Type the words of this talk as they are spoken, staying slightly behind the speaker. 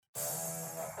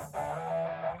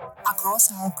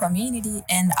across our community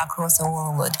and across the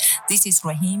world. This is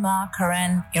Rahima,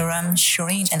 Karen, Iram,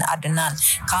 Shireen, and Adnan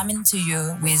coming to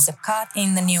you with the cut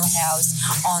in the new house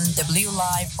on W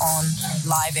Live on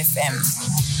Live FM.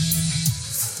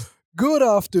 Good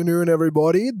afternoon,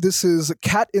 everybody. This is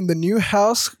Cat in the New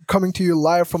House coming to you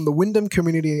live from the Wyndham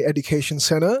Community Education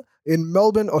Centre in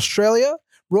Melbourne, Australia,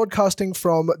 broadcasting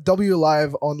from W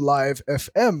Live on Live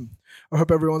FM. I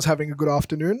hope everyone's having a good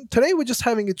afternoon. Today, we're just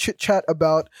having a chit chat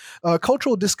about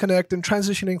cultural disconnect and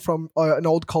transitioning from an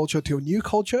old culture to a new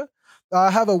culture.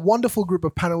 I have a wonderful group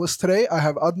of panelists today. I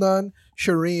have Adnan,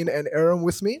 Shireen, and Aram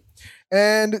with me.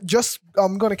 And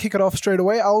I'm going to kick it off straight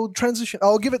away. I'll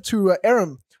give it to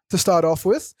Aram to start off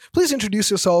with. Please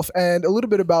introduce yourself and a little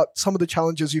bit about some of the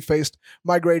challenges you faced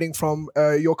migrating from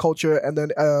your culture and then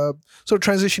sort of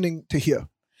transitioning to here.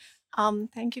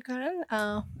 Thank you, Karan.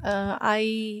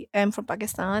 I am from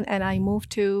Pakistan and I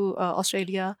moved to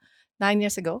Australia 9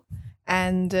 years ago.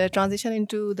 And transition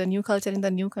into the new culture in the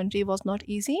new country was not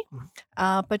easy,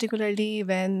 particularly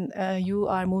when you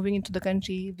are moving into the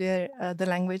country where the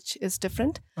language is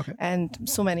different and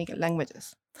so many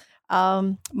languages.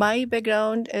 My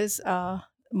background is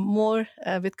more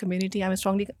with community. I'm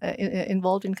strongly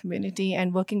involved in community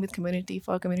and working with community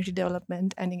for community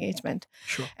development and engagement.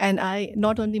 Sure. And I,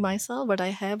 not only myself, but I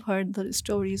have heard the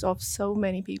stories of so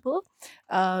many people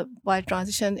while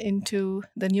transition into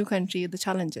the new country, the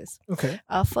challenges. Okay.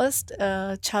 First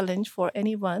challenge for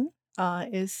anyone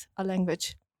is a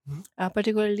language.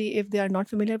 Particularly if they are not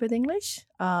familiar with English.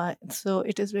 So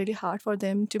it is really hard for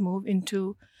them to move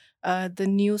into the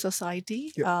new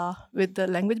society with the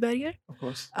language barrier. Of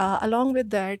course. Along with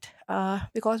that,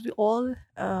 because we all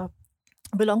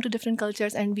belong to different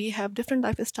cultures and we have different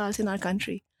lifestyles in our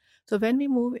country. So when we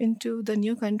move into the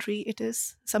new country,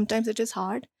 sometimes it is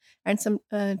hard and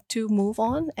to move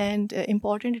on, and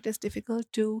important. It is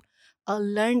difficult to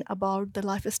learn about the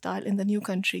lifestyle in the new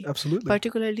country. Absolutely.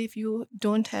 Particularly if you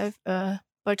don't have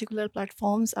particular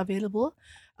platforms available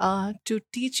to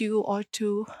teach you or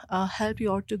to help you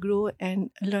or to grow and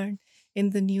learn in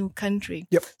the new country.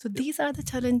 Yep. So these are the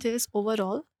challenges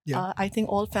overall. I think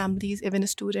all families, even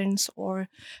students or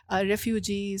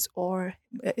refugees or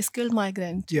skilled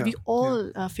migrant, we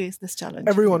all face this challenge.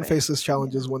 Everyone faces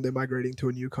challenges when they're migrating to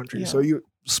a new country. So you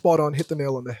spot on, hit the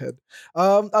nail on the head.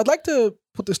 I'd like to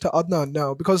put this to Adnan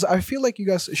now because I feel like you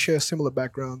guys share similar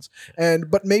backgrounds,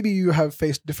 but maybe you have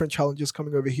faced different challenges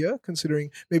coming over here,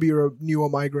 considering maybe you're a newer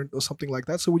migrant or something like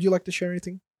that. So would you like to share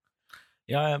anything?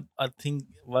 Yeah, I think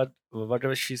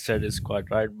whatever she said is quite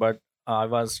right. But I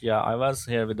was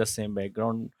here with the same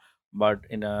background, but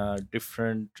in a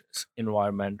different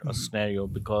environment or scenario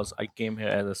because I came here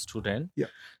as a student. Yeah.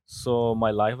 So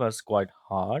my life was quite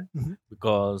hard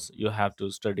because you have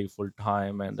to study full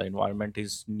time and the environment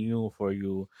is new for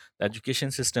you. The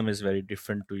education system is very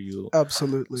different to you.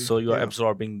 Absolutely. So you are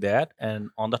absorbing that, and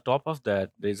on the top of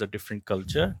that, there is a different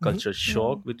culture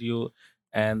shock with you.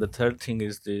 And the third thing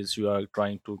is this: you are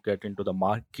trying to get into the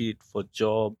market for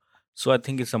job. So I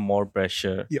think it's a more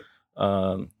pressure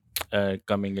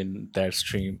coming in that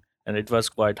stream, and it was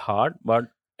quite hard, but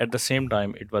at the same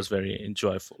time, it was very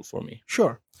enjoyable for me.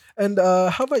 Sure. And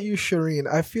how about you,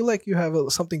 Shireen? I feel like you have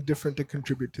something different to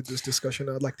contribute to this discussion.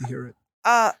 I'd like to hear it.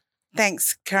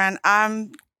 Thanks, Karan.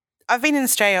 I've been in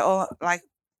Australia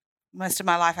most of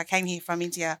my life. I came here from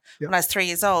India when I was 3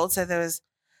 years old. So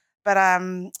but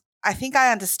I think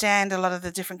I understand a lot of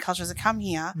the different cultures that come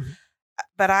here.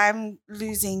 But I'm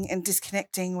losing and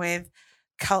disconnecting with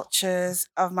cultures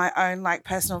of my own, like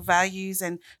personal values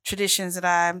and traditions that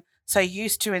I'm so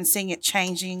used to, and seeing it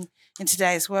changing in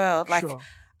today's world. Like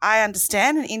I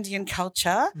understand an Indian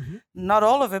culture, not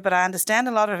all of it, but I understand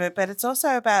a lot of it. But it's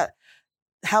also about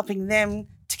helping them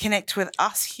to connect with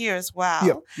us here as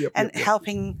well,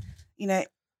 helping,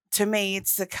 to me,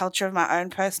 it's the culture of my own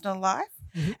personal life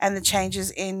and the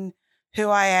changes in who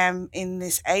I am in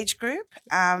this age group,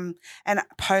 and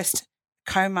post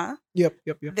coma.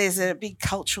 There's a big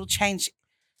cultural change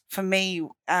for me,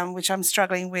 which I'm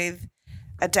struggling with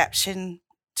adaptation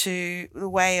to the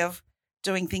way of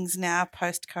doing things now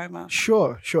post coma.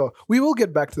 Sure. We will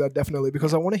get back to that definitely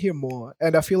because I want to hear more,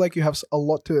 and I feel like you have a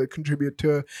lot to contribute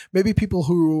to maybe people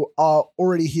who are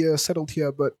already here, settled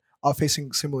here, but are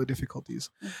facing similar difficulties.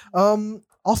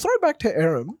 I'll throw it back to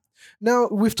Aram. Now,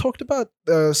 we've talked about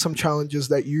some challenges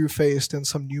that you faced and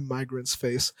some new migrants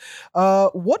face.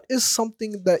 What is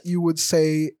something that you would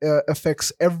say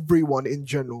affects everyone in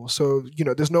general? So,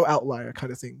 there's no outlier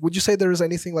kind of thing. Would you say there is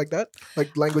anything like that?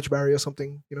 Like language barrier or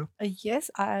something, Yes,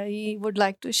 I would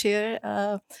like to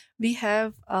share. We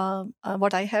have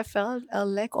what I have felt a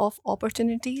lack of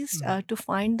opportunities to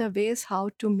find the ways how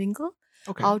to mingle,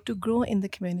 Okay. how to grow in the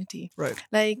community. Right.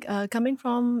 Like coming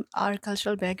from our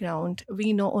cultural background,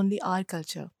 we know only our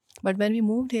culture. But when we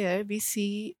moved here, we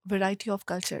see variety of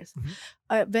cultures.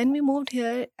 When we moved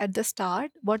here at the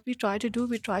start, what we try to do,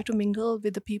 we try to mingle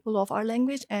with the people of our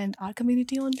language and our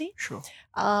community only. Sure.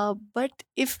 But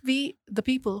if the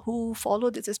people who follow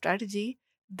this strategy,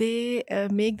 they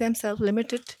make themselves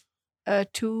limited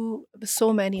to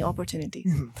so many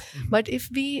opportunities. But if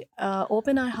we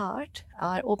open our heart,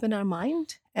 open our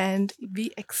mind, and we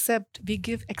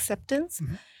give acceptance,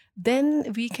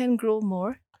 then we can grow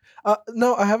more.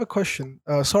 Now, I have a question.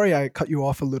 Sorry, I cut you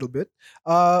off a little bit.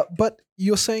 But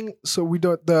you're saying so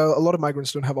a lot of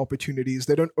migrants don't have opportunities.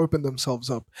 They don't open themselves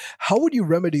up. How would you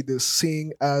remedy this,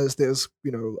 seeing as there's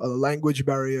a language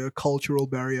barrier, cultural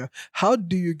barrier? How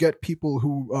do you get people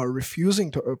who are refusing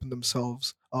to open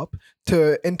themselves up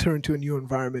to enter into a new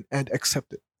environment and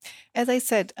accept it? As I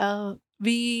said,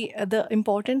 the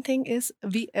important thing is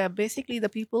we basically the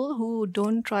people who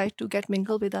don't try to get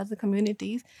mingled with other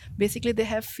communities, basically they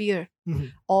have fear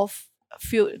of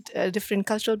few different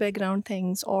cultural background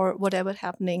things or whatever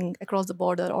happening across the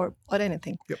border or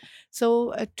anything. Yep.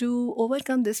 So to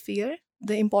overcome this fear,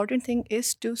 the important thing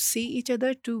is to see each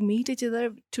other, to meet each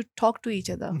other, to talk to each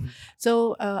other.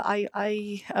 So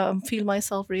I feel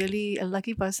myself really a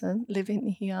lucky person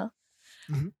living here.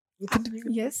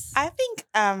 Yes. I think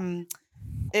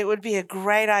it would be a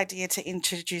great idea to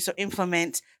introduce or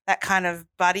implement that kind of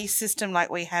buddy system like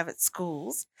we have at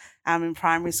schools, in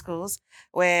primary schools,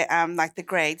 where like the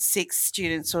grade 6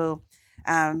 students will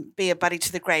be a buddy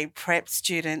to the grade prep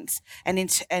students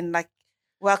and like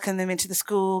welcome them into the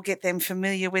school, get them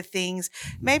familiar with things.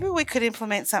 Maybe we could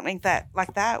implement something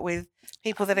like that with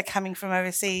people that are coming from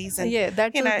overseas and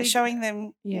showing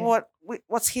them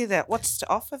what's here, what's to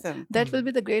offer them. That will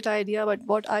be the great idea. But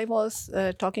what I was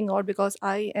talking about, because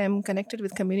I am connected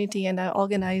with community and I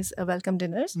organize welcome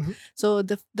dinners. So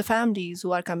the families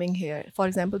who are coming here, for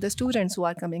example, the students who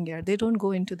are coming here, they don't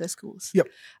go into the schools. Yep.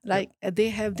 They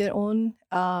have their own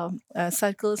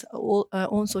circles,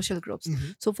 own social groups.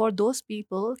 So for those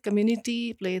people,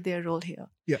 community play their role here.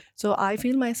 Yeah. So I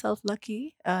feel myself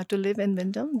lucky to live in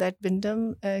Wyndham. That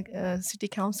Wyndham City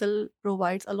Council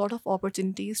provides a lot of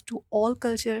opportunities to all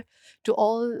culture, to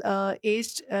all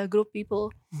aged group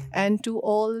people, and to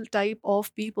all type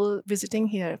of people visiting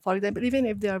here. For example, even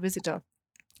if they are visitor,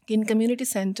 in community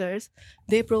centers,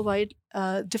 they provide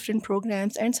different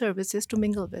programs and services to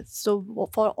mingle with. So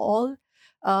for all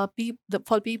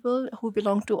for people who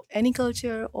belong to any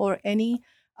culture or any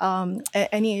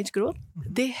age group,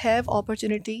 they have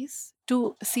opportunities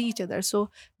to see each other. So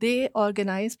they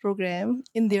organize program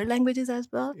in their languages as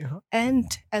well, and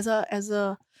as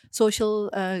a social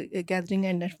gathering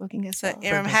and networking as well. So,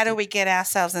 Iram, how do we get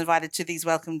ourselves invited to these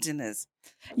welcome dinners?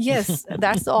 Yes,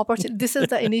 that's the opportunity. This is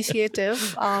the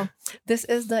initiative.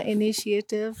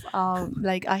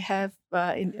 Like I have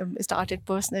started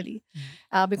personally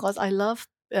because I love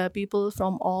people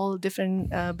from all different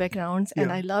backgrounds,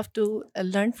 and I love to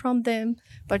learn from them,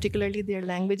 particularly their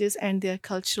languages and their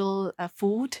cultural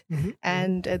food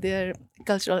and their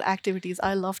cultural activities.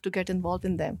 I love to get involved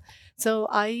in them. So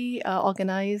I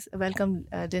organize welcome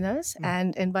dinners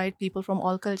and invite people from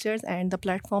all cultures, and the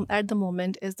platform at the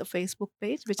moment is the Facebook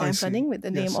page, which I'm running with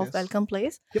the name of Welcome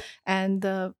Place. Yep. And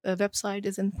the website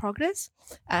is in progress.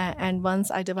 And once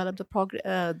I develop the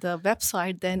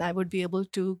website, then I would be able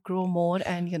to grow more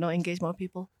and engage more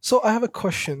people. So I have a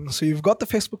question. So you've got the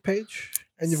Facebook page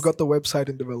and you've got the website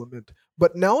in development,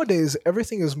 but nowadays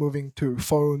everything is moving to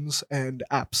phones and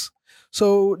apps.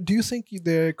 So do you think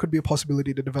there could be a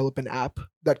possibility to develop an app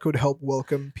that could help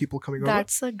welcome people coming over?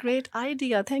 That's a great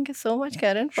idea. Thank you so much,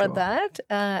 Karen, for that.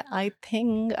 I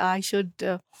think I should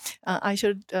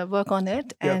work on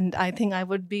it, and I think I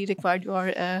would be required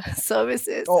your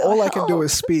services. All I can do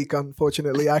is speak,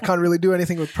 unfortunately. I can't really do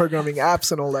anything with programming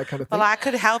apps and all that kind of thing. Well, I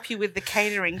could help you with the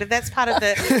catering, but that's part of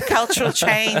the cultural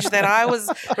change that I was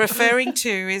referring to,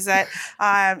 is that,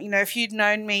 if you'd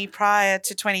known me prior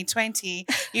to 2020,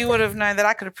 you would have known that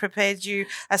I could have prepared you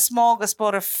a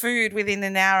smorgasbord of food within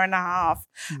an hour and a half.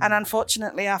 And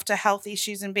unfortunately, after health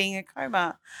issues and being in a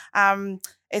coma,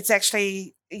 it's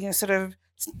actually, sort of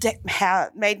how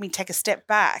it made me take a step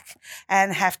back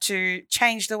and have to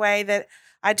change the way that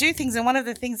I do things. And one of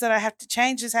the things that I have to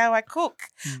change is how I cook.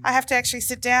 I have to actually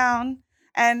sit down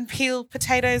and peel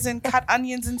potatoes and cut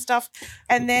onions and stuff,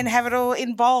 and then have it all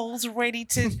in bowls ready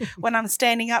to when I'm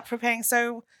standing up preparing.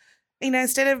 So,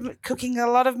 instead of cooking a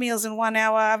lot of meals in 1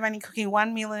 hour, I'm only cooking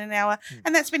one meal in an hour.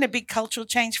 And that's been a big cultural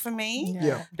change for me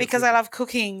because I love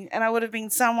cooking, and I would have been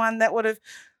someone that would have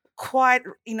quite,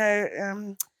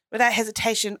 without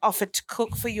hesitation offered to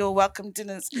cook for your welcome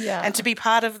dinners and to be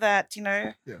part of that,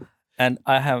 Yeah. And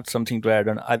I have something to add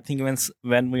on. I think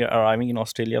when we are arriving in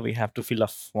Australia, we have to fill a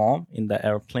form in the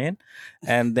airplane,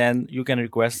 and then you can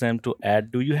request them to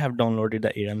add. Do you have downloaded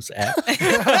the Aram's app?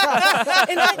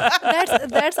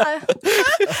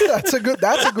 That's a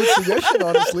good suggestion,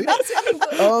 honestly.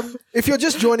 If you're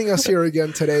just joining us here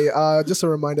again today, just a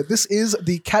reminder: this is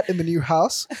the Cat in the New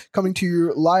House, coming to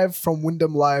you live from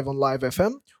Wyndham Live on Live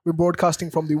FM. We're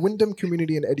broadcasting from the Wyndham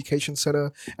Community and Education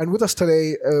Center. And with us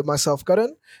today, myself,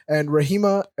 Karan, and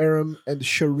Rahima, Aram, and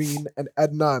Shireen, and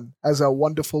Adnan as our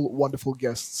wonderful, wonderful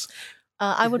guests.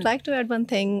 I would like to add one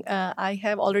thing. I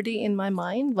have already in my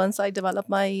mind, once I develop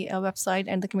my website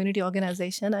and the community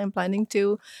organization, I'm planning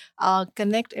to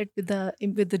connect it with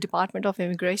the Department of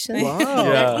Immigration.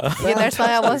 Wow. That's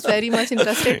why I was very much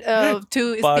interested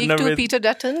to Partner speak to with- Peter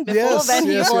Dutton before when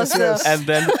he was. and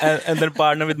then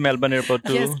partner with Melbourne Airport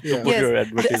to Yes, put your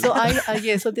advertisement. So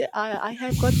I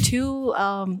have got two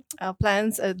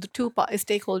plans, the two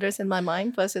stakeholders in my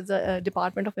mind. First is the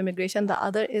Department of Immigration. The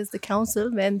other is the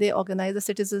council when they organize the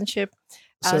citizenship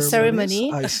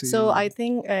ceremony. I see. So I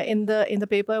think in the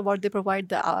paper what they provide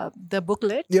the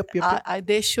booklet. Yep.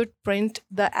 They should print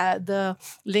the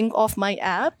link of my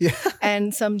app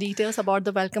and some details about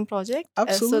the welcome project, so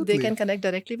Absolutely. they can connect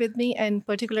directly with me. And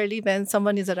particularly when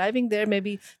someone is arriving there,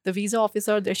 maybe the visa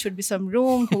officer, there should be some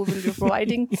room who will be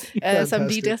providing some Fantastic.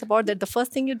 details about that. The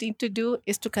first thing you need to do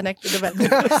is to connect with the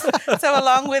welcome. So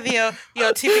along with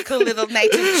your typical little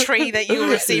native tree that you will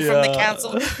receive from the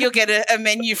council, you'll get a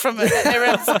menu from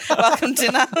Aram's welcome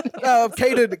dinner.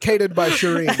 Catered by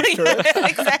Shireen. Correct?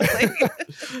 Exactly.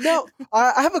 Now,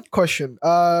 I have a question.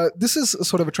 This is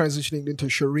sort of a transitioning into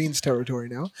Shireen's territory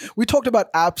now. We talked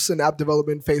about apps and app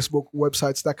development, Facebook,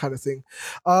 websites, that kind of thing.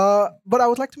 But I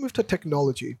would like to move to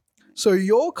technology. So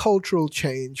your cultural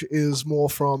change is more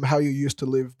from how you used to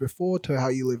live before to how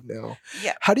you live now.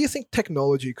 Yeah. How do you think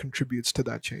technology contributes to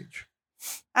that change?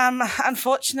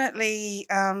 Unfortunately,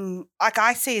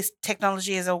 I see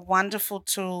technology as a wonderful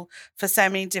tool for so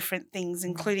many different things,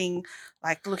 including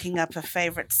like looking up a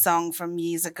favorite song from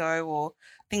years ago or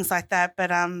things like that.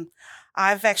 But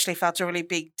I've actually felt a really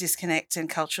big disconnect and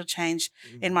cultural change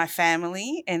in my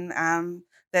family, and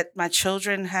that my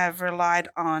children have relied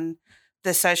on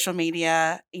the social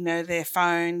media, their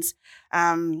phones,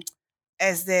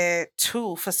 as their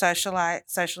tool for social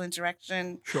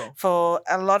interaction, Sure. for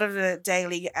a lot of the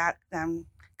daily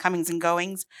comings and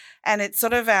goings. And it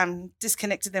sort of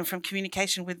disconnected them from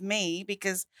communication with me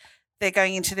because they're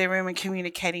going into their room and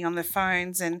communicating on their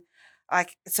phones, and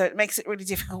so it makes it really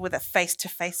difficult with a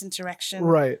face-to-face interaction.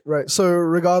 Right. So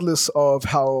regardless of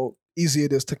how easy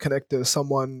it is to connect to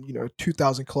someone,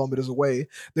 2,000 kilometers away,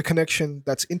 the connection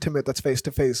that's intimate, that's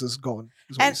face-to-face is gone,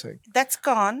 is what you're saying. That's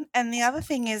gone. And the other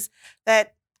thing is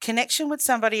that connection with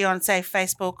somebody on, say,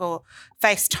 Facebook or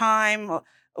FaceTime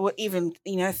or even,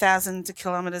 thousands of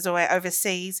kilometers away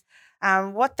overseas,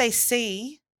 what they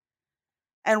see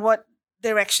and what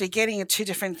they're actually getting are two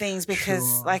different things because,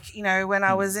 Sure. when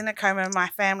I was in a coma, my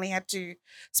family had to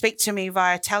speak to me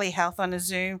via telehealth on a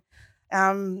Zoom.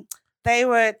 They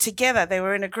were together. They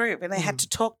were in a group and they had to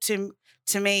talk to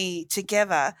me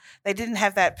together. They didn't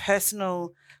have that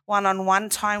personal one-on-one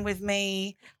time with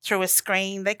me through a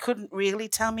screen. They couldn't really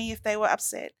tell me if they were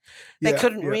upset. They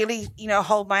couldn't really,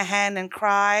 hold my hand and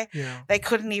cry. Yeah. They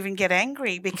couldn't even get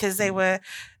angry because they were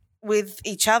with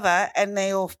each other and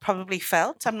they all probably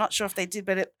felt. I'm not sure if they did,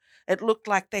 but it looked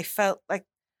like they felt like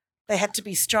they had to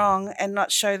be strong and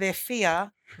not show their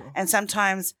fear. Sure. And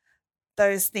sometimes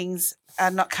those things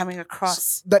are not coming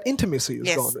across. That intimacy is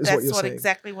Yes, gone, is that's what you're saying.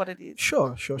 exactly what it is.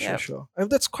 Sure. Yep. And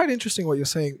that's quite interesting what you're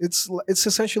saying. It's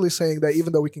essentially saying that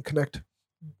even though we can connect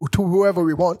to whoever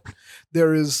we want,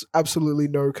 there is absolutely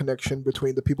no connection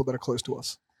between the people that are close to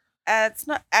us. It's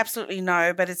not absolutely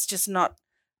no, but it's just not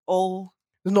all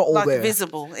It's not all there.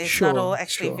 visible. It's Sure, not all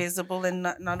actually sure. visible and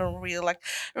not all real. Like,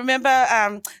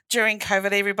 remember during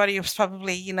COVID, everybody was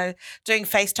probably, doing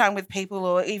FaceTime with people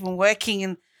or even working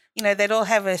and, they'd all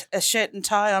have a shirt and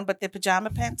tie on, but their pajama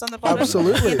pants on the bottom.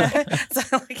 Absolutely.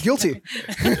 So, Guilty.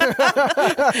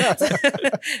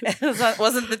 it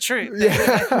wasn't the truth.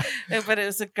 Yeah. But it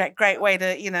was a great way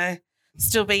to,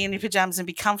 still be in your pajamas and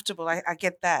be comfortable. I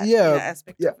get that Yeah,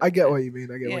 aspect. Yeah, of it. I get what you mean.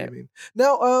 I get what Yeah. you mean.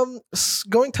 Now,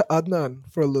 going to Adnan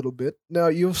for a little bit. Now,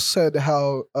 you've said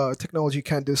how technology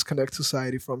can disconnect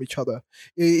society from each other,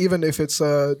 even if it's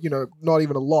not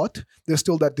even a lot. There's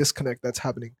still that disconnect that's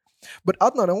happening. But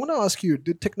Adnan, I want to ask you: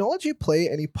 did technology play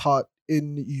any part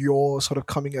in your sort of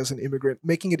coming as an immigrant,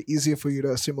 making it easier for you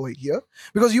to assimilate here?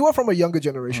 Because you are from a younger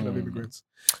generation of immigrants,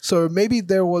 so maybe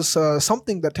there was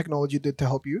something that technology did to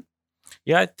help you.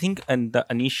 Yeah, I think in the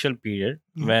initial period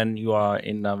when you are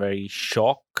in a very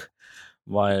shock,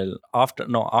 while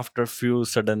after few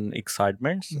sudden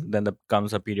excitements, then there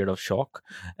comes a period of shock,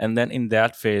 and then in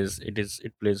that phase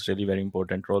it plays really very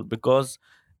important role, because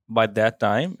by that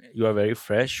time you are very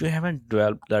fresh, you haven't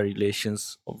developed the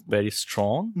relations very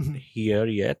strong here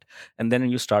yet, and then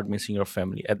you start missing your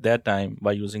family. At that time,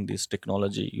 by using this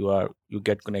technology, you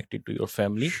get connected to your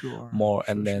family more,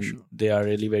 and then they are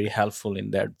really very helpful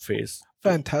in that phase.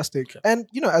 Fantastic. And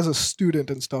as a student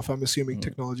and stuff, I'm assuming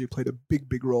technology played a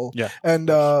big role. Yeah. And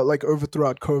like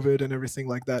throughout COVID and everything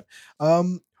like that.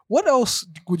 What else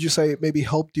would you say maybe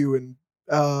helped you in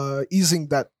easing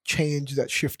that change, that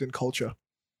shift in culture?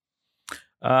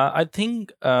 I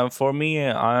think for me,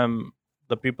 I'm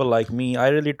the people like me. I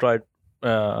really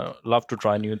love to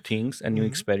try new things and new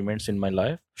experiments in my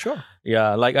life. Sure.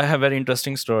 Yeah, like I have very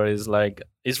interesting stories. Like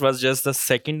it was just the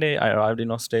second day I arrived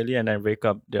in Australia, and I wake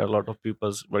up, there are a lot of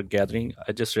people were gathering.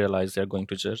 I just realized they're going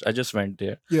to church. I just went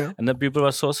there. Yeah. And the people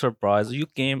were so surprised. You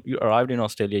arrived in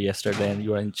Australia yesterday and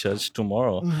you are in church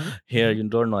tomorrow. Here you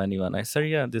don't know anyone. I said,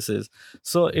 yeah, this is.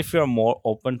 So if you're more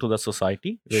open to the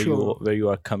society where you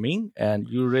are coming, and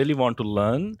you really want to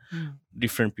learn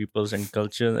different peoples and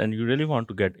cultures, and you really want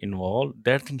to get involved,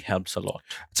 that thing helps a lot.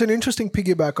 It's an interesting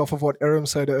piggyback off of what Aram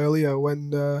said earlier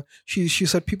when she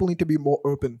said people need to be more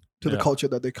open to the culture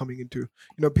that they're coming into.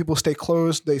 People stay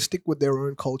closed, they stick with their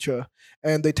own culture,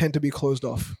 and they tend to be closed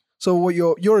off. So what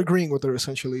you're agreeing with her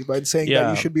essentially by saying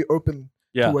that you should be open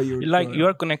to where you're like you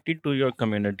are connected to your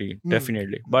community,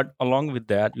 definitely, but along with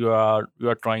that you are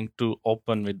trying to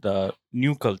open with the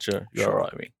new culture you're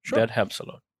arriving. That helps a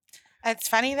lot. It's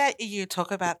funny that you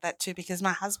talk about that too, because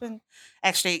my husband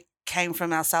actually came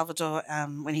from El Salvador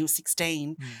when he was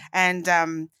 16,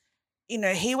 and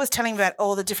he was telling me about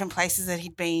all the different places that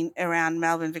he'd been around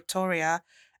Melbourne, Victoria,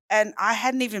 and I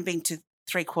hadn't even been to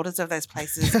 3/4 of those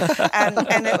places,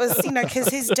 and it was because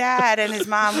his dad and his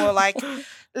mom were like,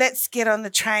 let's get on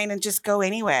the train and just go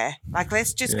anywhere, like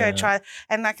let's just go try.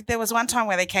 And like there was one time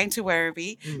where they came to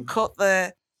Werribee, caught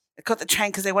the train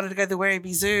because they wanted to go to the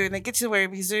Werribee Zoo, and they get to the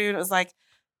Werribee Zoo and it was like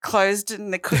closed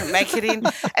and they couldn't make it in,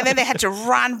 and then they had to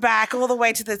run back all the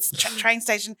way to the train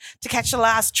station to catch the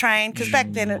last train, because back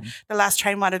then the last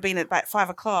train might have been at about 5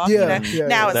 o'clock.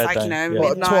 Now it's like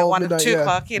midnight, 12, 1 or 2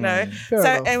 o'clock. Fair So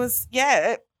enough. it was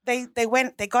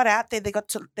they got out there,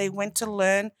 they went to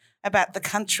learn about the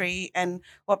country and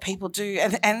what people do,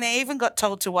 and they even got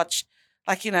told to watch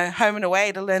Home and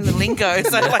Away to learn the lingo.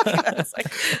 So it's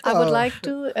like, I would like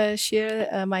to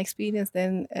share my experience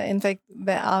then. In fact,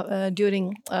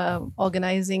 during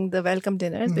organizing the welcome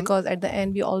dinners, because at the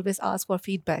end we always ask for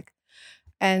feedback.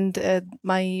 And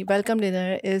my welcome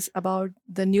dinner is about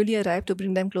the newly arrived, to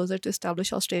bring them closer to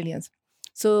established Australians.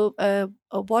 So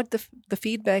what the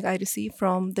feedback I received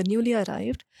from the newly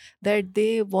arrived, that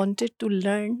they wanted to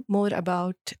learn more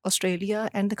about Australia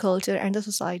and the culture and the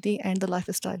society and the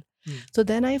lifestyle. So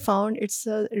then I found it's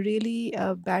really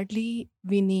badly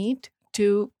we need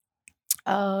to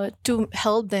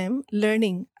help them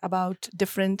learning about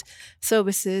different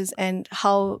services and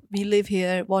how we live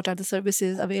here, what are the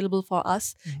services available for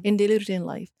us in daily routine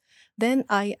life. Then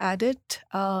I added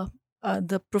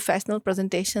the professional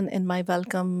presentation in my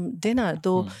welcome dinner,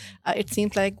 though it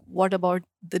seems like, what about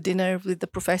the dinner with the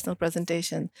professional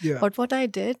presentation? But what I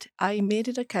did, I made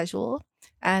it a casual,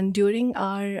 and during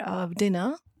our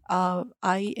dinner,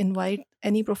 I invite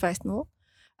any professional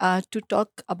to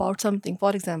talk about something.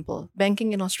 For example,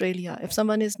 banking in Australia. If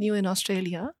someone is new in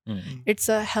Australia, it's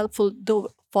helpful, though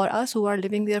for us who are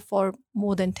living there for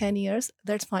more than 10 years,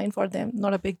 that's fine for them,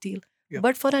 not a big deal.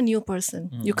 But for a new person,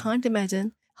 you can't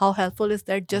imagine how helpful is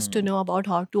that just to know about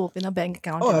how to open a bank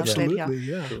account in Australia.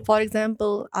 For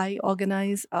example, I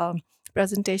organize a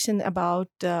presentation about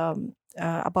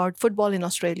football in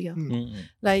Australia.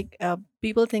 Like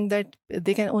people think that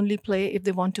they can only play if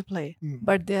they want to play,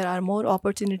 but there are more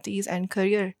opportunities and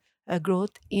career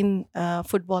growth in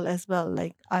football as well.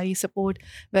 Like I support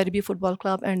Werribee Football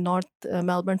Club and North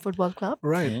Melbourne Football Club.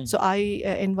 Right. So I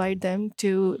invite them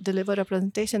to deliver a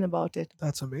presentation about it.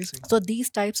 That's amazing. So these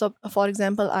types of, for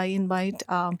example, I invite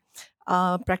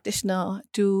practitioner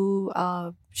to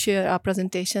share a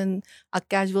presentation, a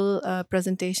casual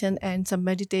presentation, and some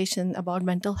meditation about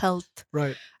mental health.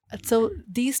 Right. So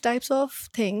these types of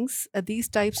things, these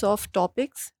types of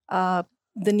topics,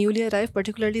 the newly arrived,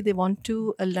 particularly, they want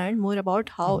to learn more about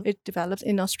how it develops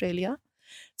in Australia.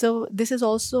 So this is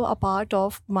also a part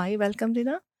of my welcome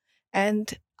dinner.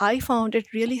 And I found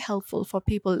it really helpful for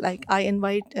people. Like I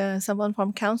invite someone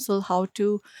from council how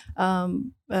to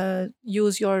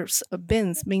use your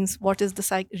bins, means what is the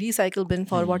recycle bin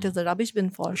for, what is the rubbish bin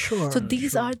for. Sure. So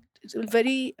these are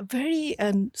very, very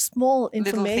small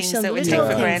information. Little things that we take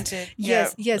for granted.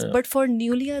 Yes, Yeah. yes. But for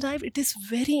newly arrived, it is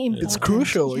very important. It's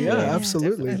crucial. Yeah,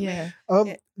 absolutely. Yeah.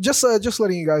 Just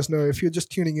letting you guys know, if you're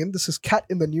just tuning in, this is Kat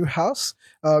in the New House,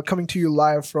 coming to you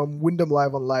live from Wyndham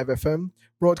Live on Live FM,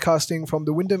 broadcasting from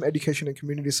the Wyndham Education and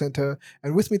Community Centre.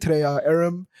 And with me today are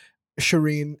Aram,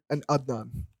 Shireen, and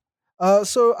Adnan.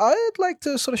 So I'd like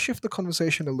to sort of shift the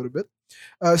conversation a little bit.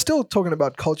 Still talking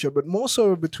about culture, but more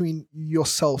so between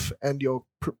yourself and your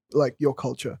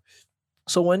culture.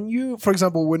 So when you, for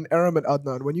example, when Aram and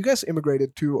Adnan, when you guys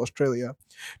immigrated to Australia,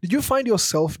 did you find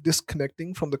yourself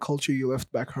disconnecting from the culture you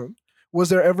left back home? Was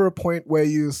there ever a point where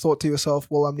you thought to yourself,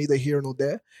 well, I'm neither here nor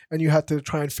there, and you had to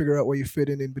try and figure out where you fit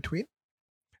in between?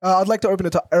 I'd like to open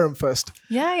it to Aram first.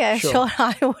 Yeah, sure.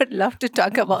 I would love to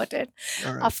talk about it.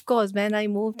 All right. Of course, when I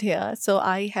moved here, so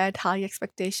I had high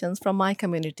expectations from my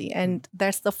community. And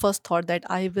that's the first thought, that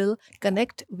I will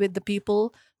connect with the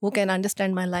people who can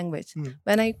understand my language.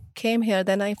 When I came here,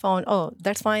 then I found, oh,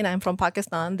 that's fine. I'm from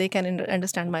Pakistan. They can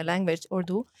understand my language,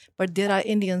 Urdu. But there are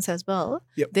Indians as well.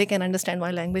 Yep. They can understand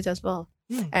my language as well.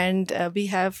 And we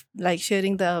have like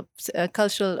sharing the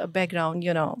cultural background,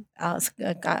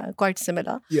 quite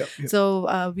similar. Yeah.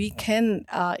 So we can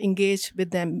engage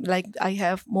with them. Like I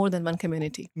have more than one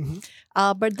community.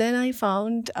 But then I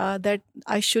found that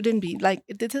I shouldn't be, like,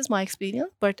 this is my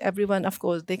experience, but everyone, of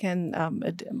course, they can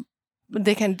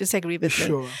disagree with me.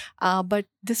 Sure. But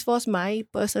this was my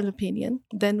personal opinion.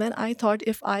 Then when I thought,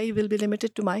 if I will be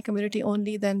limited to my community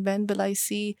only, then when will I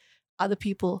see other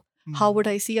people? How would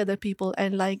I see other people?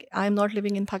 And like, I'm not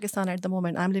living in Pakistan at the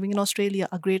moment. I'm living in Australia,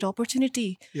 a great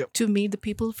opportunity to meet the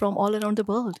people from all around the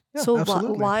world. Yeah, so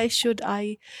absolutely. why should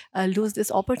I lose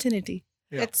this opportunity?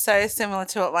 Yeah. It's so similar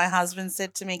to what my husband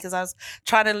said to me, because I was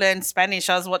trying to learn Spanish.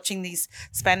 I was watching these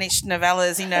Spanish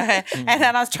novellas, and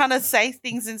then I was trying to say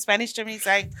things in Spanish to him. He's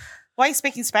like, why are you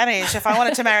speaking Spanish? If I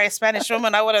wanted to marry a Spanish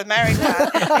woman, I would have married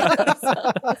her.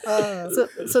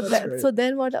 So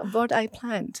then what I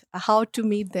planned, how to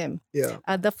meet them. Yeah.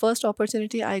 The first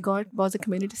opportunity I got was a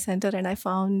community center, and I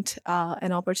found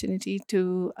an opportunity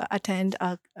to attend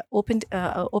a open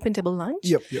table lunch.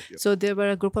 Yep. So there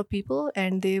were a group of people,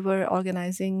 and they were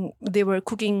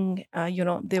cooking,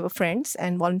 they were friends,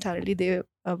 and voluntarily they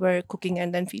were cooking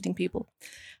and then feeding people.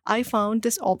 I found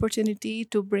this opportunity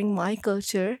to bring my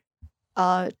culture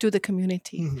to the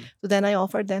community. So then I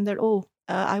offered them that,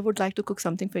 I would like to cook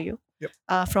something for you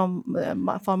from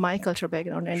my cultural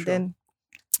background. And then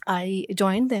I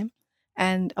joined them.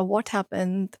 And what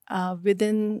happened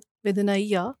within a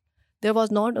year, there was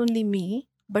not only me,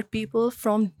 but people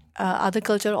from other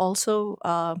culture also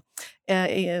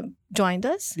joined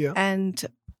us. Yeah. And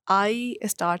I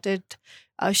started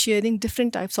sharing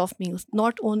different types of meals,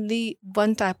 not only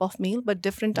one type of meal, but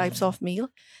different types of meal.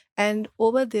 And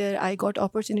over there, I got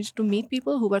opportunity to meet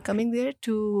people who were coming there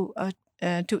to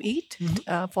eat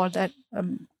for that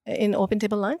in open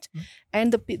table lunch,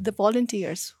 and the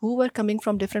volunteers who were coming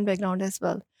from different background as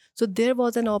well. So there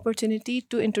was an opportunity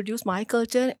to introduce my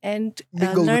culture and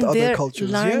learn their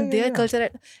culture.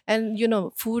 And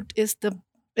food is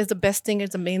the best thing.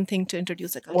 It's the main thing to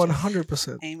introduce a culture.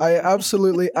 100%. I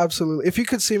absolutely. If you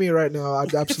could see me right now,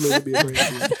 I'd absolutely be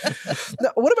agreeing with you.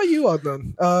 Now, what about you,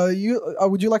 Adnan?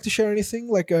 Would you like to share anything,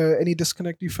 like any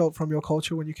disconnect you felt from your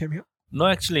culture when you came here? No,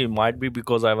 actually, it might be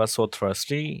because I was so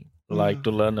thirsty, like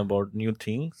to learn about new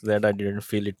things, that I didn't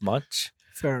feel it much.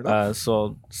 Fair enough.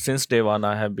 So since day one,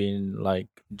 I have been like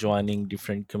joining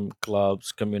different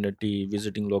clubs, community,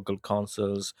 visiting local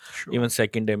councils. Sure. Even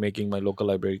second day making my local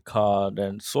library card,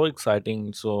 and so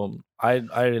exciting. So I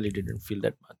really didn't feel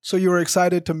that much. So you were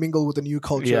excited to mingle with a new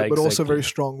culture, Yeah, but also exactly. very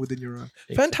strong within your own.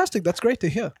 Exactly. Fantastic. That's great to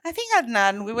hear. I think,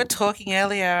 Adnan, we were talking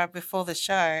earlier before the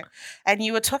show, and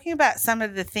you were talking about some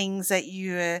of the things that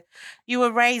you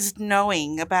were raised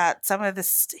knowing about, some of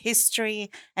the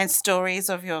history and stories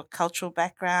of your cultural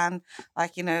background,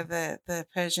 like, the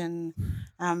Persian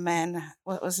man.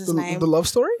 What was his name? The love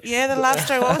story? Yeah, the love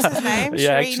story. What was his name?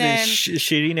 Yeah, Shireen actually,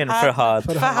 Shireen and Farhad.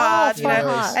 Farhad.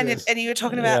 Farhad, Yes. and you were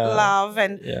talking about Yeah. love,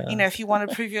 and Yeah. if you want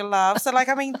to prove your love. So,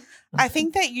 I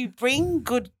think that you bring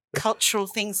good cultural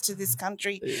things to this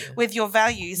country with your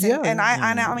values. Yeah, And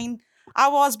I mean, I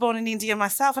was born in India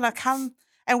myself,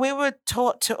 and we were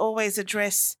taught to always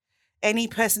address any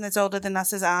person that's older than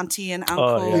us as auntie and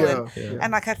uncle.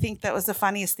 And like, I think that was the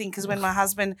funniest thing, because when my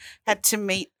husband had to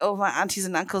meet all my aunties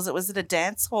and uncles, it was at a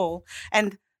dance hall.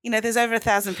 And, you know, there's over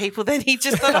 1,000 people. Then he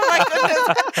just thought, oh my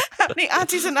goodness, how many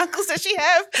aunties and uncles does she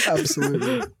have?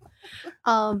 Absolutely.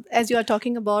 As you are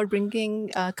talking about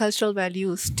bringing cultural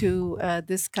values to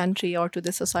this country or to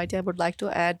this society, I would like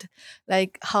to add,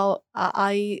 like, how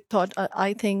I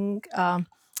think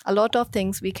a lot of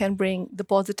things we can bring, the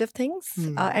positive things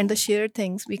and the shared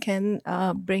things we can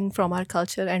bring from our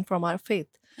culture and from our faith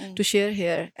to share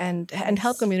here and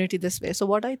help community this way. So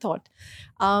what I thought,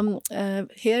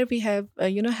 here we have,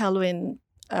 Halloween,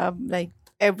 like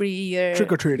every year.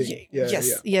 Trick-or-treating.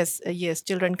 Yes.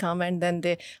 Children come and then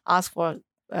they ask for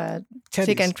Candies.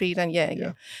 trick and treat,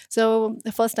 and So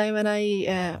the first time when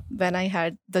I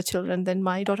had the children, then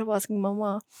my daughter was asking,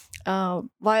 Mama,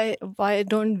 why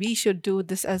don't we should do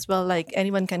this as well? Like,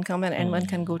 anyone can come and anyone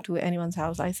can go to anyone's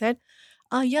house. I said,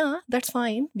 yeah, that's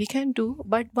fine. We can do,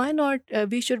 but why not?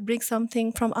 We should bring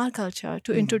something from our culture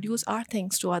to introduce our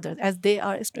things to others, as they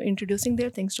are introducing their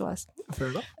things to us. Fair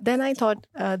enough. Then I thought,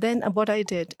 then what I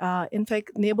did, in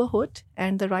fact, neighborhood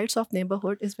and the rights of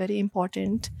neighborhood is very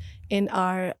important in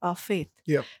our faith.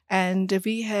 Yeah. And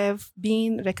we have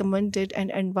been recommended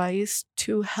and advised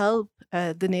to help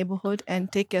the neighborhood and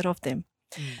take care of them.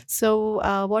 So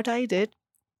what I did,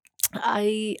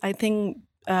 I think,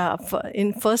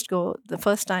 in the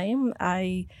first time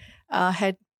I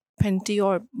had 20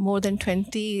 or more than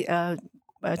 20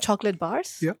 chocolate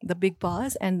bars, the big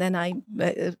bars, and then I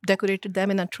decorated them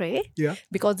in a tray,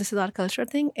 because this is our culture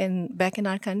thing. And back in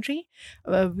our country,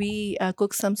 we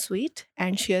cook some sweet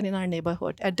and share in our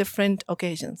neighborhood at different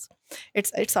occasions.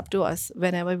 It's up to us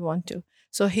whenever we want to.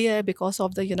 So here, because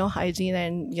of the hygiene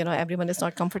and everyone is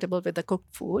not comfortable with the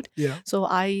cooked food, so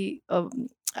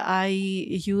I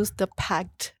use the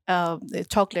packed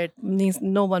chocolate, means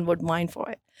no one would mind for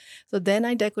it. So then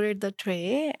I decorate the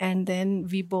tray, and then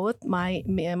we both,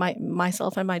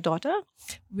 myself and my daughter,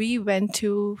 we went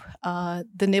to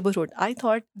the neighborhood. I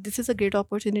thought this is a great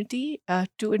opportunity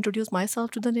to introduce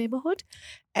myself to the neighborhood,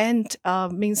 and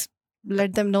means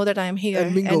let them know that I am here,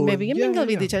 and maybe mingle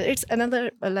with each other. It's another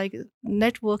like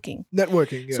networking.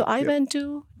 So I went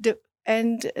to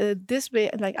this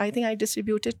way, like, I think I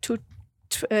distributed to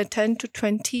 10 to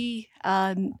 20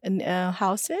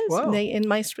 houses in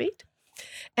my street,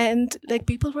 and like,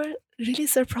 people were really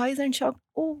surprised and shocked.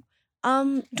 Oh,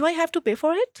 do I have to pay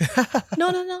for it?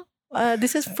 No.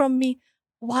 This is from me.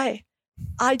 Why?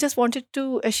 I just wanted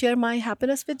to share my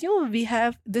happiness with you. We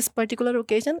have this particular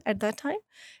occasion at that time,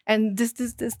 and this,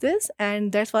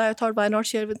 and that's why I thought, why not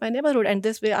share with my neighborhood? And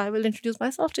this way, I will introduce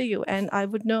myself to you, and I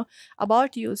would know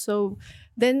about you. So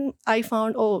then I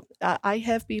found, I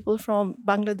have people from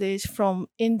Bangladesh, from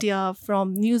India,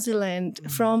 from New Zealand,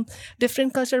 from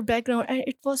different cultural background, and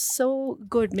it was so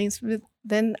good.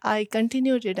 Then I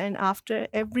continued it, and after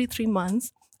every 3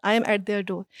 months, I am at their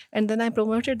door, and then I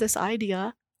promoted this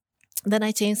idea. Then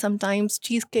I changed, sometimes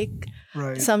cheesecake,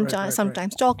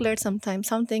 sometimes chocolate, sometimes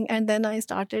something. And then I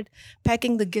started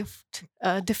packing the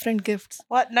different gifts.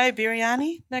 What? No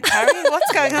biryani? No curry?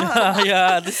 What's going on?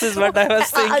 Yeah, this is what I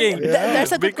was thinking.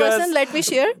 That's a good question. Let me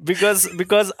share. Because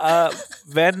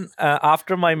when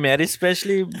after my marriage,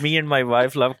 especially, me and my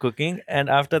wife love cooking. And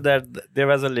after that, there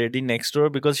was a lady next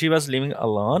door, because she was living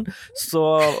alone.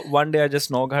 So one day I just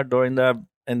knocked her door in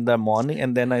the morning,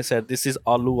 and then I said, this is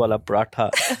aloo wala paratha.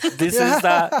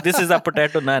 This is a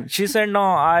potato naan. She said,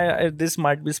 no, this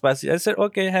might be spicy. I said,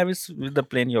 okay, have it with the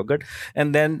plain yogurt.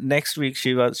 And then next week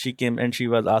she came and she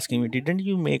was asking me, didn't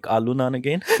you make aloo naan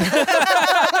again?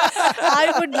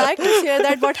 I would like to share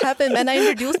that what happened when I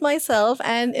introduced myself,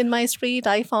 and in my street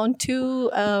I found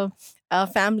two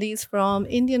families from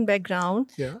Indian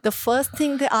background. The first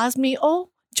thing they asked me,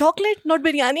 chocolate, not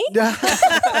biryani.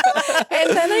 And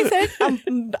then I said,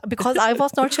 because I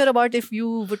was not sure about if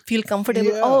you would feel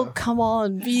comfortable. Oh, come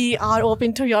on, we are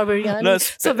open to your biryani. No,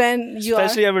 so when you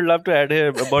especially, I would love to add here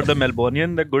about the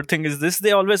Melbourneian. The good thing is this: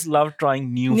 they always love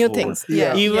trying new food. things.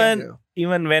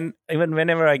 Even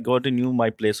whenever I go to my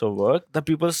place of work, the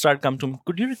people start come to me,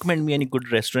 could you recommend me any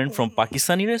good restaurant from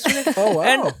Pakistani restaurant? Oh,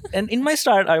 wow. And in my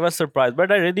start, I was surprised,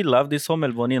 but I really love this whole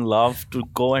Melbourneian love to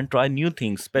go and try new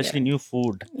things, especially new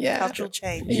food. Cultural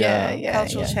change.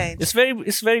 Cultural change.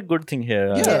 It's very good thing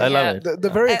here. I love it.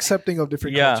 They're very accepting of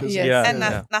different cultures.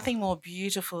 And nothing more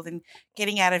beautiful than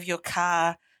getting out of your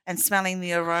car and smelling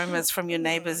the aromas from your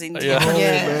neighbors in Yeah. Oh,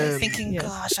 Yeah. man. thinking, Yes.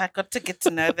 gosh, I got to get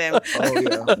to know them.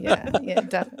 Oh, yeah. Yeah,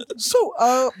 definitely. So,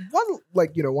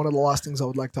 one of the last things I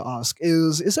would like to ask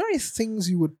is there any things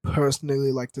you would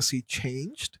personally like to see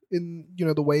changed in,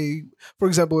 the way, for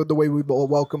example, the way we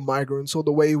welcome migrants or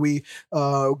the way we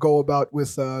go about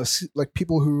with like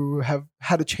people who have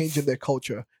had a change in their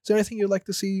culture? Is there anything you'd like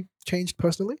to see changed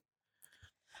personally?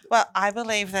 Well, I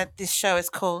believe that this show is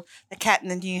called The Cat in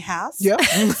the New House. Yeah.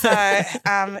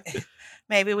 So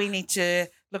maybe we need to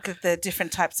look at the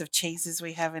different types of cheeses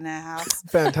we have in our house.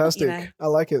 Fantastic. know. I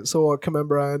like it. So,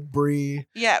 camembert, brie,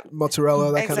 Yeah,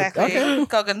 mozzarella, that exactly. kind of. Okay.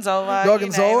 Gorgonzola.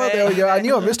 Gorgonzola. you There we name go. I it.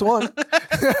 knew I missed one.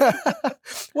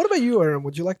 What about you, Aaron?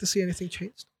 Would you like to see anything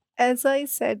changed? As I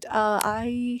said,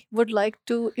 I would like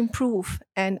to improve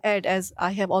and add, as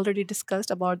I have already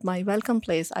discussed about my welcome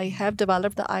place. I have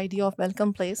developed the idea of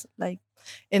welcome place. Like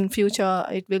in future,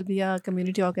 it will be a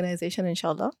community organization,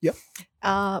 inshallah. Yep.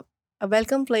 A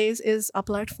welcome place is a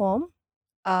platform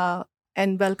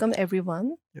and welcome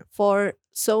everyone Yep. for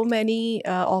so many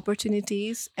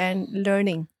opportunities and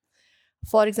learning.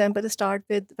 For example, start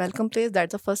with welcome place.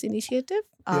 That's the first initiative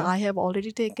Yeah. I have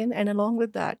already taken, and along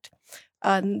with that,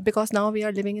 because now we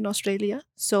are living in Australia,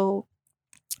 so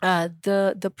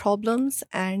the problems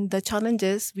and the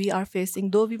challenges we are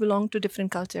facing, though we belong to different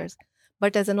cultures,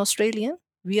 but as an Australian,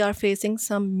 we are facing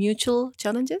some mutual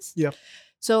challenges. Yep.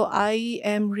 So I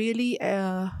am really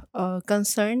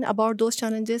concerned about those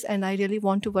challenges, and I really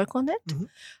want to work on it. Mhm.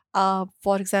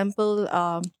 For example,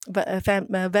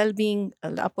 well-being,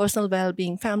 personal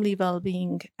well-being, family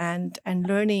well-being, and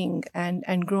learning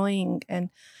and growing and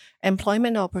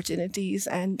employment opportunities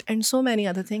and so many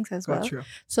other things as well. Gotcha.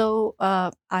 So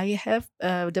I have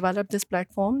developed this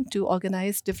platform to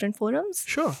organize different forums,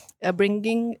 Sure.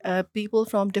 bringing people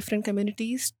from different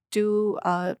communities to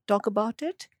talk about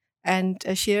it and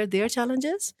share their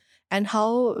challenges and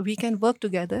how we can work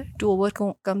together to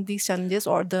overcome these challenges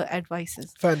or the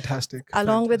advices. Fantastic.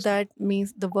 Along with Fantastic. that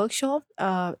means the workshop,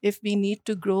 if we need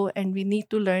to grow and we need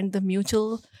to learn the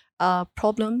mutual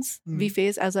problems we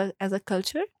face as a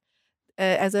culture,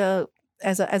 as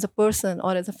a person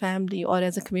or as a family or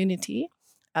as a community,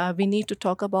 we need to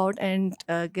talk about and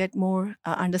get more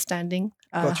understanding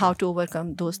Gotcha. how to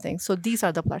overcome those things. So these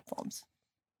are the platforms.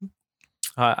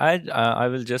 I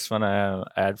will just want to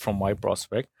add from my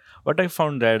prospect. What I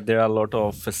found that there are a lot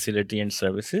of facility and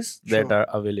services that Sure. are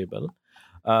available,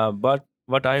 but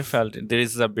what I felt there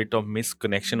is a bit of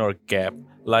misconnection or gap.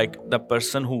 Like the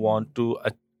person who want to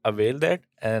avail that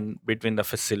and between the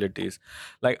facilities.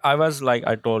 Like I was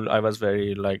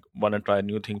very like want to try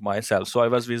new thing myself. So I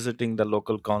was visiting the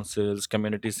local councils,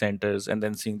 community centers, and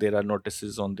then seeing there are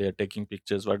notices on there, taking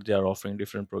pictures what they are offering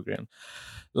different programs.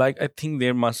 Like I think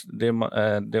they must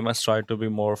try to be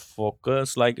more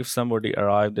focused. Like if somebody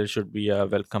arrived, there should be a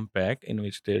welcome pack in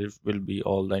which there will be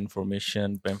all the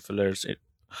information pamphlets and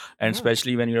Yeah.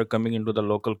 especially when you're coming into the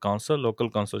local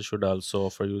council should also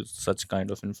offer you such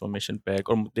kind of information pack,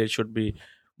 or they should be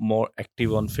more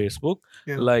active on Facebook.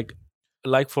 Yeah.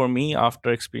 Like for me,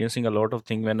 after experiencing a lot of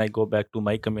things, when I go back to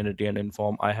my community and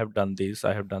inform I have done this,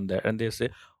 I have done that, and they say,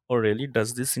 oh really,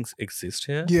 does these things exist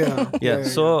here? Yeah. Yeah,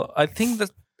 so I think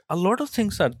that a lot of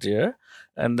things are there,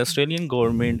 and the Australian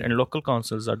government and local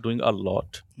councils are doing a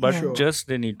lot, but Sure. just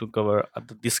they need to cover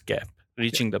this gap,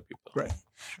 reaching the people. Right.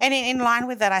 And in line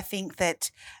with that, I think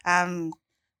that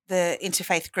the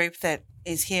interfaith group that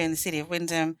is here in the city of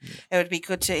Wyndham, it would be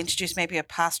good to introduce maybe a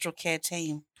pastoral care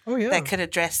team Oh yeah. that could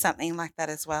address something like that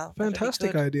as well. That'd be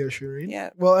Fantastic good. idea, Shireen. Yeah.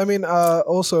 Well, I mean,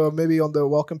 also maybe on the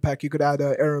welcome pack, you could add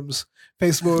Aram's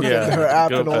Facebook and her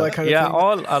app and all that kind of yeah, thing.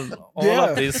 all Yeah.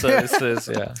 of these services.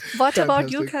 Yeah. What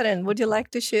about you, Fantastic. Karen? Would you like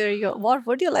to share what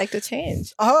would you like to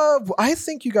change? I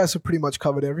think you guys have pretty much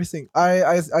covered everything.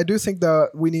 I do think that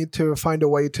we need to find a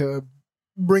way to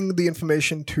bring the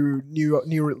information to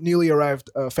newly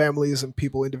arrived families and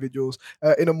people, individuals,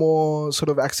 in a more sort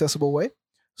of accessible way.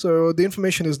 So the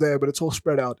information is there, but it's all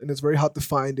spread out, and it's very hard to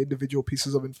find individual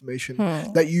pieces of information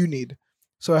that you need.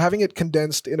 So having it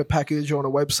condensed in a package or on a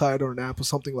website or an app or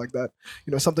something like that,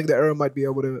 something that Aaron might be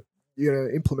able to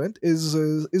implement is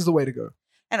the way to go.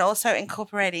 And also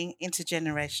incorporating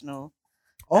intergenerational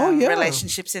Oh yeah,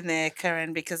 relationships in there,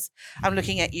 Karen, because I'm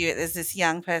looking at you. There's this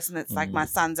young person that's like my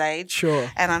son's age. sure.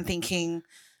 And I'm thinking,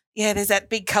 yeah, there's that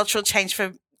big cultural change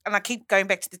and I keep going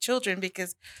back to the children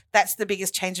because that's the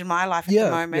biggest change in my life at the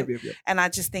moment. Yeah. And I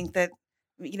just think that,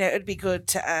 it'd be good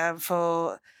to,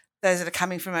 for those that are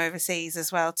coming from overseas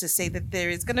as well to see that there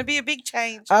is going to be a big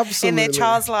change Absolutely. in their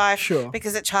child's life Sure.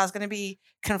 because that child's going to be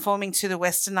conforming to the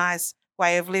westernized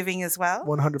way of living as well.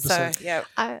 100%. So,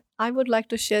 yeah. I would like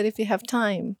to share if you have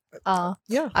time.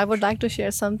 Yeah. I would like to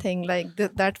share something like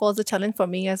that was a challenge for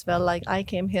me as well. Like I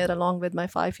came here along with my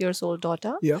 5-year-old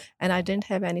daughter, Yeah. and I didn't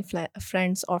have any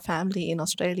friends or family in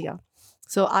Australia.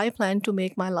 So I planned to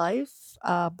make my life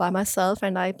by myself,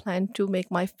 and I planned to make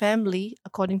my family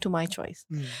according to my choice.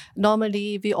 Normally,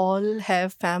 we all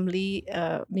have family,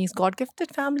 means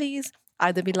God-gifted families.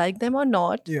 Either we like them or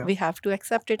not, Yeah. we have to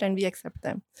accept it, and we accept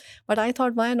them. But I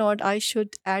thought, why not? I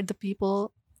should add the people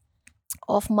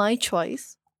of my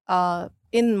choice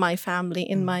in my family,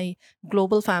 in my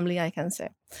global family, I can say.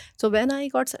 So when I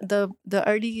got the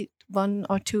early 1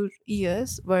 or 2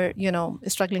 years were,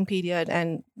 struggling period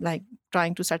and like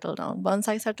trying to settle down. Once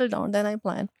I settled down, then I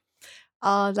planned.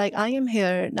 Like I am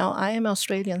here now, I am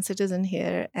Australian citizen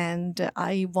here, and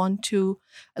I want to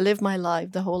live my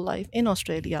life, the whole life in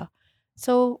Australia.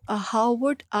 So how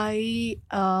would I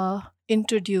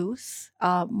introduce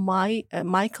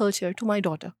my culture to my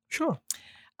daughter? Sure.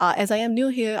 As I am new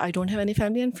here, I don't have any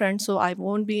family and friends, so I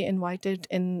won't be invited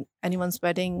in anyone's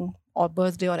wedding or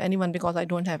birthday or anyone because I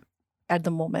don't have at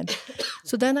the moment.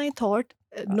 So then I thought,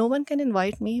 no one can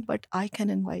invite me, but I can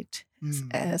invite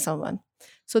someone.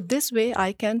 So this way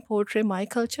I can portray my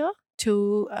culture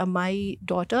to my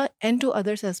daughter and to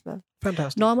others as well.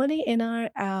 Fantastic. Normally in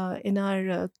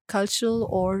our cultural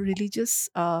or religious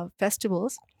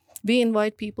festivals, we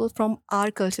invite people from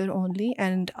our culture only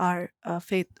and our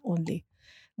faith only.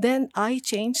 Then I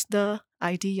changed the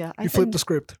idea. You flipped the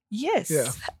script. Yes.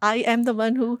 Yeah. I am the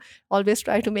one who always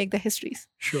try to make the histories.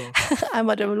 Sure. I'm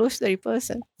a revolutionary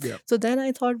person. Yeah. So then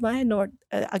I thought, why not?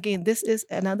 Again, this is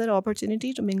another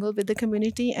opportunity to mingle with the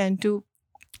community and to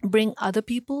bring other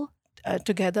people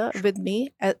together with me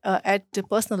at the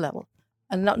personal level.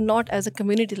 And not as a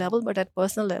community level, but at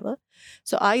personal level.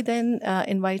 So I then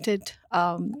invited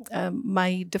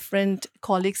my different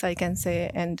colleagues, I can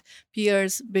say, and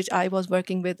peers, which I was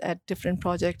working with at different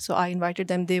projects. So I invited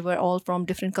them. They were all from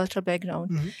different cultural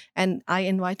background. And I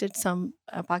invited some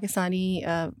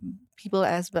Pakistani people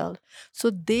as well.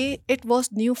 So it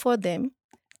was new for them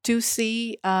to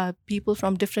see people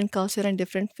from different culture and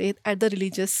different faith at the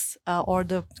religious or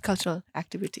the cultural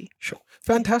activity. Sure.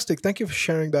 Fantastic. Thank you for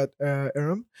sharing that,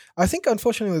 Aram. I think,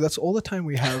 unfortunately, that's all the time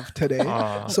we have today.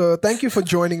 So thank you for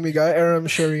joining me, guys. Aram,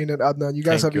 Shireen, and Adnan. You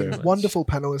guys Thank have you been very much. wonderful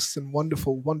panelists and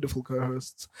wonderful, wonderful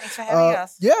co-hosts. Thanks for having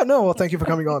us. Yeah, no, well, thank you for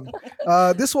coming on.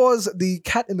 This was the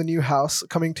Cat in the New House,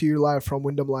 coming to you live from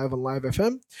Wyndham Live on Live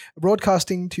FM,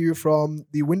 broadcasting to you from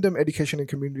the Wyndham Education and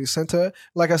Community Center.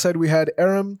 Like I said, we had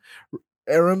Aram,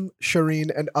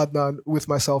 Shireen, and Adnan with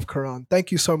myself, Karan.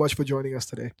 Thank you so much for joining us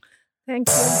today. Thank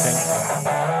you.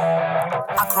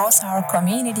 Across our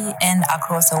community and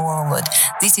across the world,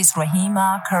 this is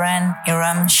Rahima, Karan,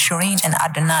 Iram, Shireen, and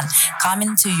Adnan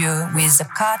coming to you with the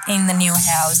Cat in the New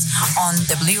House on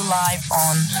W Live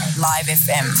on Live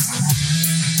FM.